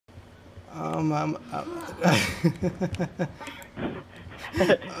Is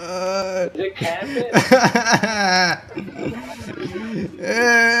it camping?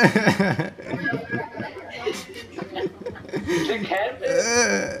 Is it camping?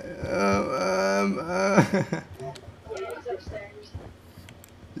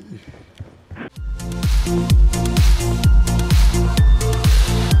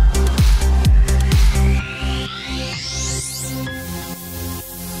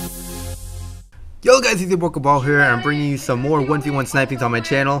 Yo guys, it's Kabal here, and I'm bringing you some more 1v1 snipings on my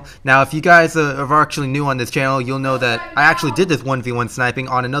channel. Now, if you guys are actually new on this channel, you'll know that I actually did this 1v1 sniping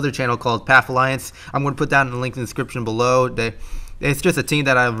on another channel called Path Alliance. I'm going to put down the link in the description below. It's just a team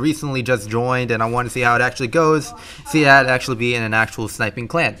that I recently just joined, and I want to see how it actually goes, see that actually be in an actual sniping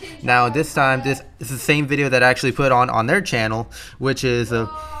clan. Now, this time, this is the same video that I actually put on their channel, which is a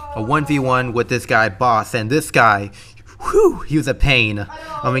 1v1 with this guy, Boss, and this guy, whew, he was a pain.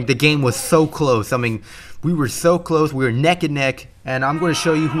 I mean, the game was so close. I mean, we were so close. We were neck and neck. And I'm going to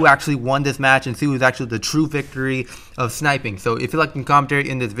show you who actually won this match and see who's actually the true victory of sniping. So if you like the commentary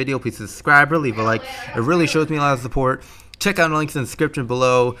in this video, please subscribe or leave a like. It really shows me a lot of support. Check out the links in the description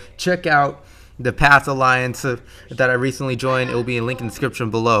below. Check out the Path Alliance that I recently joined. It will be in link in the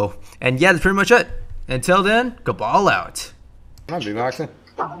description below. And yeah, that's pretty much it. Until then, Kabal out. I'm not beatboxing.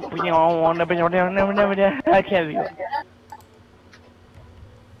 I can't be.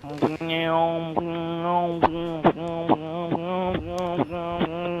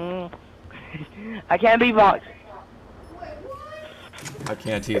 I can't beatbox. I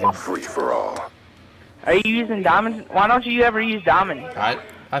can't either. Free for all. Are you using diamond? Why don't you ever use diamond?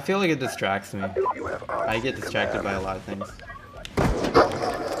 I feel like it distracts me. I get distracted by a lot of things.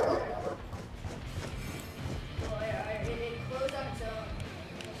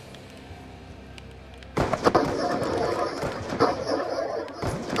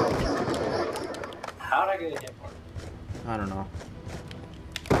 How'd I get a hit mark? I don't know.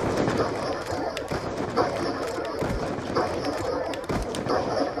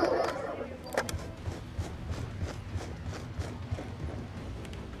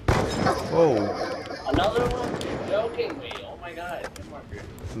 Whoa. Another one? You're joking me. Oh my god. Hit marker.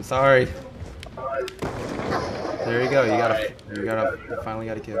 I'm sorry. There you go. You finally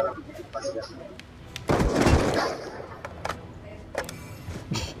got a kill.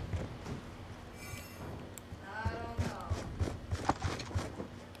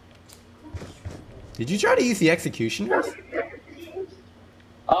 Did you try to use the executioners?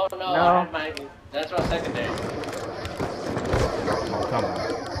 Oh no, that's my secondary. Oh, come on.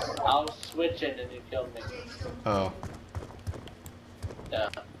 I was switching and you killed me. Oh. Yeah.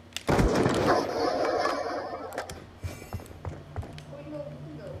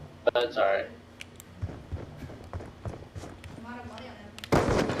 But that's alright.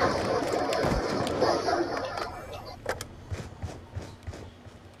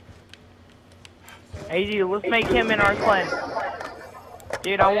 Hey, dude, let's make him in our clan.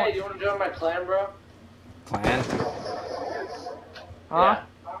 Dude, I want. You want to join my clan, bro? Clan? Huh? Yeah.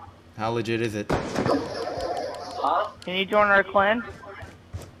 How legit is it? Huh? Can you join our clan?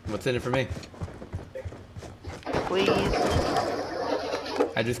 What's in it for me? Please.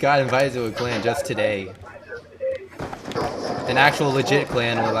 I just got invited to a clan just today. An actual legit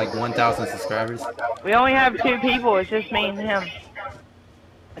clan with like 1,000 subscribers. We only have 2 people. It's just me and him.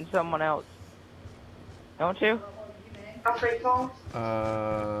 And someone else. Don't you? Oh,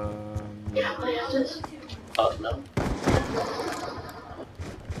 no.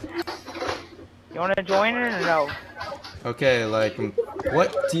 You want to join it or no? Okay, like,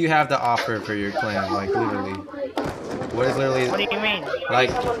 what do you have to offer for your clan? Like, literally. What is literally... What do you mean? Like,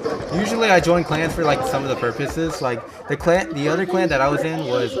 usually I join clans for, like, some of the purposes. Like, the other clan that I was in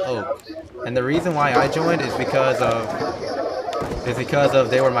was Oak. And the reason why I joined is because of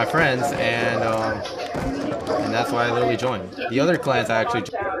they were my friends, and that's why I literally joined. The other clans I actually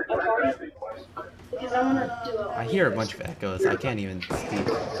joined. I hear a bunch of echoes. I can't even speak.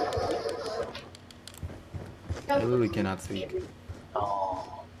 I literally cannot speak.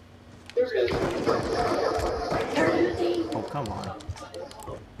 Oh. Oh, come on.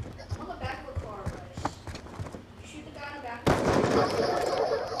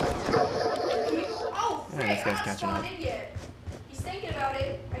 Yeah, this guy's catching up. He's thinking about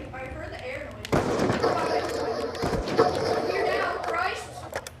it. I heard the air noise. Here now, Christ.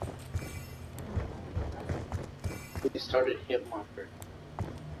 We started hit marker.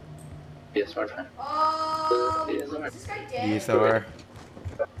 DSR time. Is this guy dead? DSR.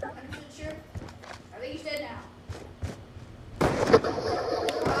 100% sure. I think he's dead now.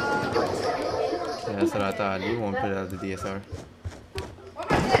 Yeah, that's what I thought. You won't put it out the DSR.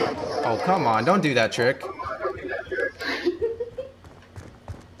 What am I dead? Oh, come on. Don't do that trick.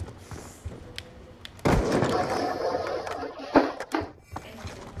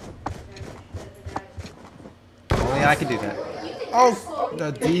 Only I can do that. Oh,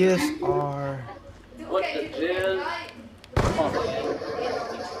 the DSR. What the jizz? Come on, man.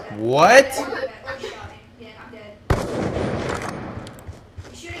 What? Yeah, I'm dead.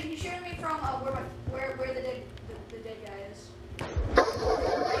 He's shooting me from where the dead guy is.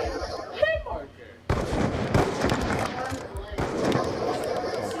 Hit marker.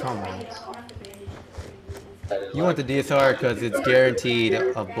 Oh, come on. You want the DSR because it's guaranteed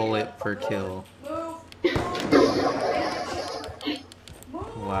a bullet per kill.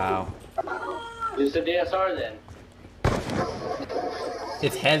 Wow. Use the DSR then.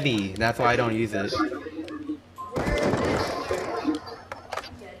 It's heavy. That's why I don't use it.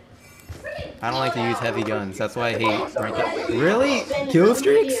 I don't like to use heavy guns. That's why I hate rank up. Really? Kill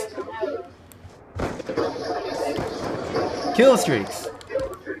streaks? Kill streaks.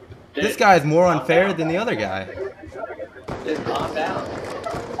 This guy is more unfair than the other guy. Just calm down.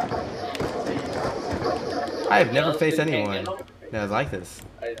 I have never faced anyone that was like this.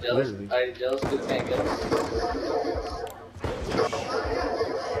 Are you jealous? Literally. Are you jealous because you can't get him?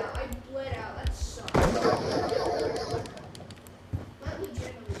 I bled out. That sucks. That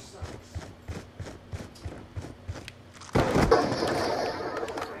legitimately sucks.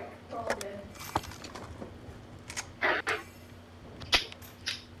 Frick, we're all dead.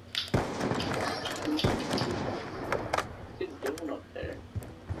 What's he doing up there?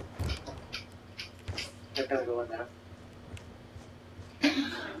 They're gonna go in there.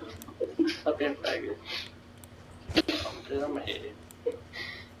 Up here, faggot. Dude, I'm gonna hit him.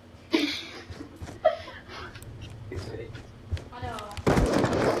 I know.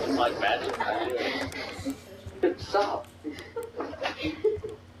 It's like magic. Stop.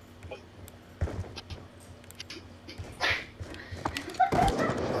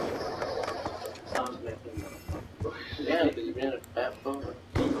 Sounds making yeah, because you're being a fat bummer.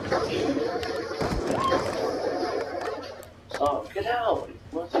 Oh, get out!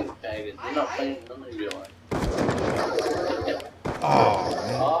 What's you faggot? You're not playing none of your life. Oh,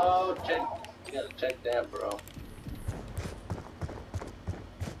 man. Oh, check. You gotta check that, bro.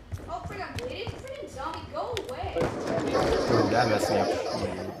 Oh, frick, I'm bleeding. Freaking zombie, go away. Ooh, that messed me up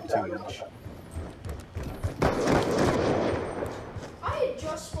too much. I had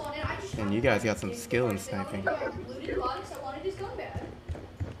just spawned in. I just. And you guys got some skill in sniping. I looted bodies. I wanted his gun back.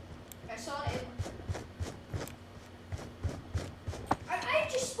 I saw it. I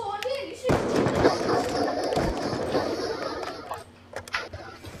just spawned in. You should.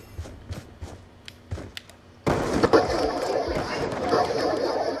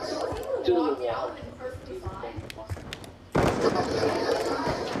 Walked out and perfectly fine.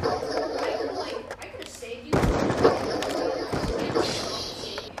 I could have saved you.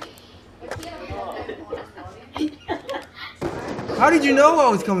 How did you know I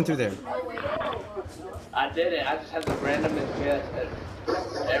was coming through there? I did it. I just had the randomest guess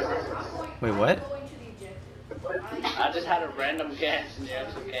ever. Wait, what? I just had a random guess and you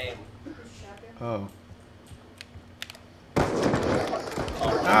actually came. Oh.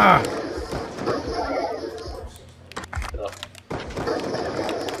 Ah!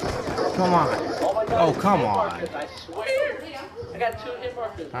 Come on. Oh my god. Oh, come hit on. markers, I swear. I got 2 hit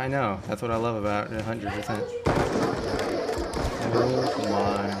markers. I know. That's what I love about it 100%. Oh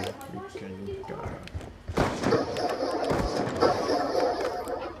my freaking god.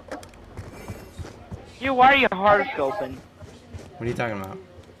 You, why are you hard scoping? What are you talking about?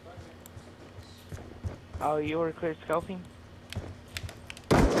 Oh, you were clear scoping?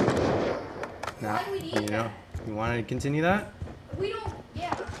 Nah, you know, you want to continue that? We don't.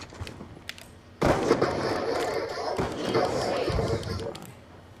 Yeah.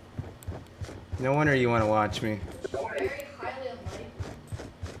 No wonder you want to watch me. Very highly unlikely.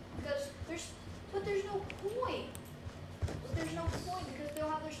 Because there's no point. There's no point because they'll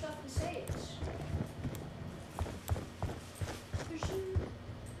have their stuff in saves.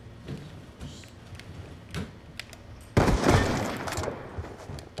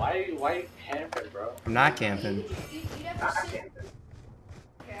 Why are you camping, bro? I'm not camping. You'd have to sit.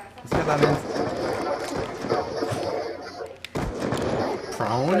 Okay, I Let's get that in.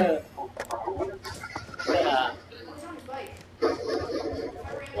 Prone? Yeah. He's on his bike.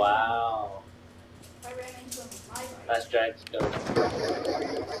 Wow. I ran into him with my bike. That's Jack's go.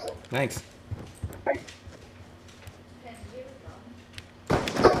 Thanks. Depends, is he ever gone?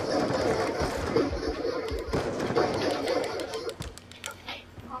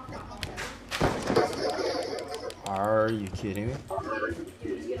 Are you kidding me?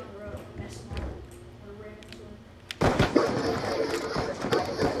 He was getting on the road.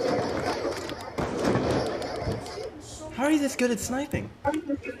 are you this good at sniping?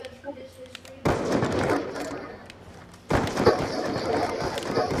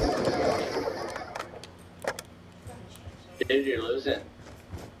 Dude, you're losing.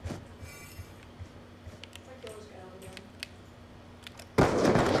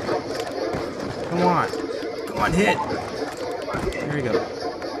 Come on. Come on, hit. There we go.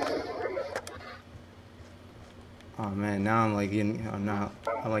 Oh man, now I'm like getting, I'm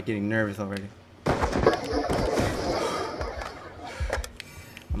like getting nervous already.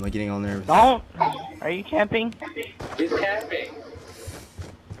 I'm like getting all nervous. Don't. Are you camping? He's camping.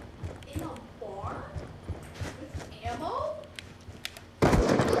 In a bar? With ammo?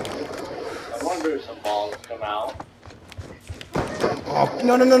 I wonder if some balls come out. Oh,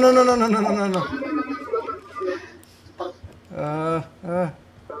 no, no, no, no, no, no, no, no, no, no, no.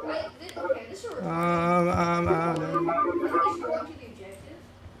 Wait, okay, this is a recording. He's going to the objective.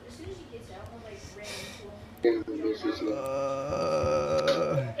 As soon as he gets out, we'll like ram into him.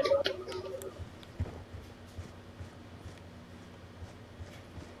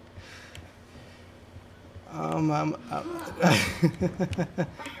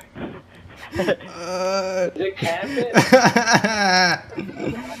 Is it camping?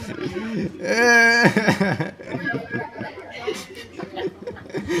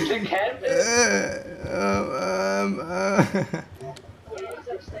 Is it camping?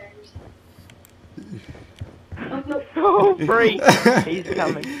 Oh, freak! He's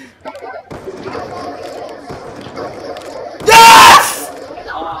coming. Yes!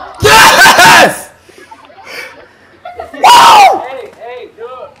 Yes! Wow! Hey, do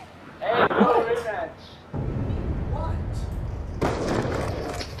it. Hey, do a rematch.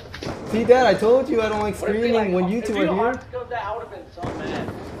 See, Dad, I told you I don't like What if screaming when you two are If here. your heart goes out, I would have been so mad.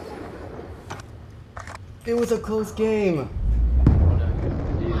 It was a close game.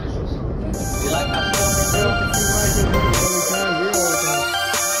 You like my story, bro?